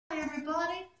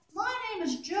everybody. My name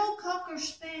is Joe Cocker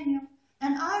Spaniel,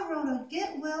 and I wrote a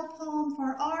get well poem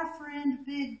for our friend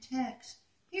Big Tex.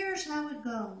 Here's how it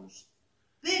goes.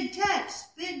 Big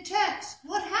Tex,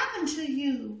 what happened to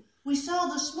you? We saw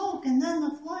the smoke and then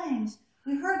the flames.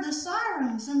 We heard the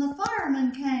sirens and the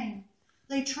firemen came.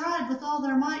 They tried with all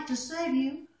their might to save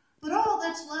you, but all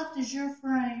that's left is your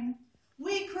frame.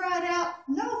 We cried out,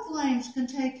 no flames can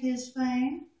take his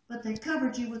fame, but they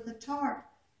covered you with a tarp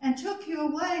and took you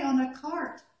away on a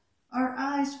cart. Our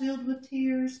eyes filled with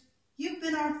tears. You've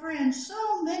been our friend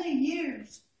so many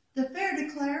years. The fair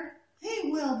declared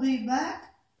he will be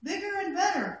back, bigger and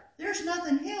better. There's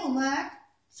nothing he'll lack.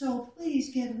 So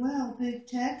please get well, Big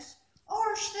Tex.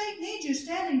 Our state needs you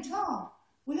standing tall.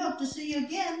 We hope to see you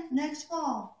again next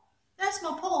fall. That's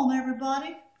my poem,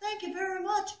 everybody. Thank you very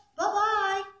much.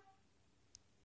 Bye-bye.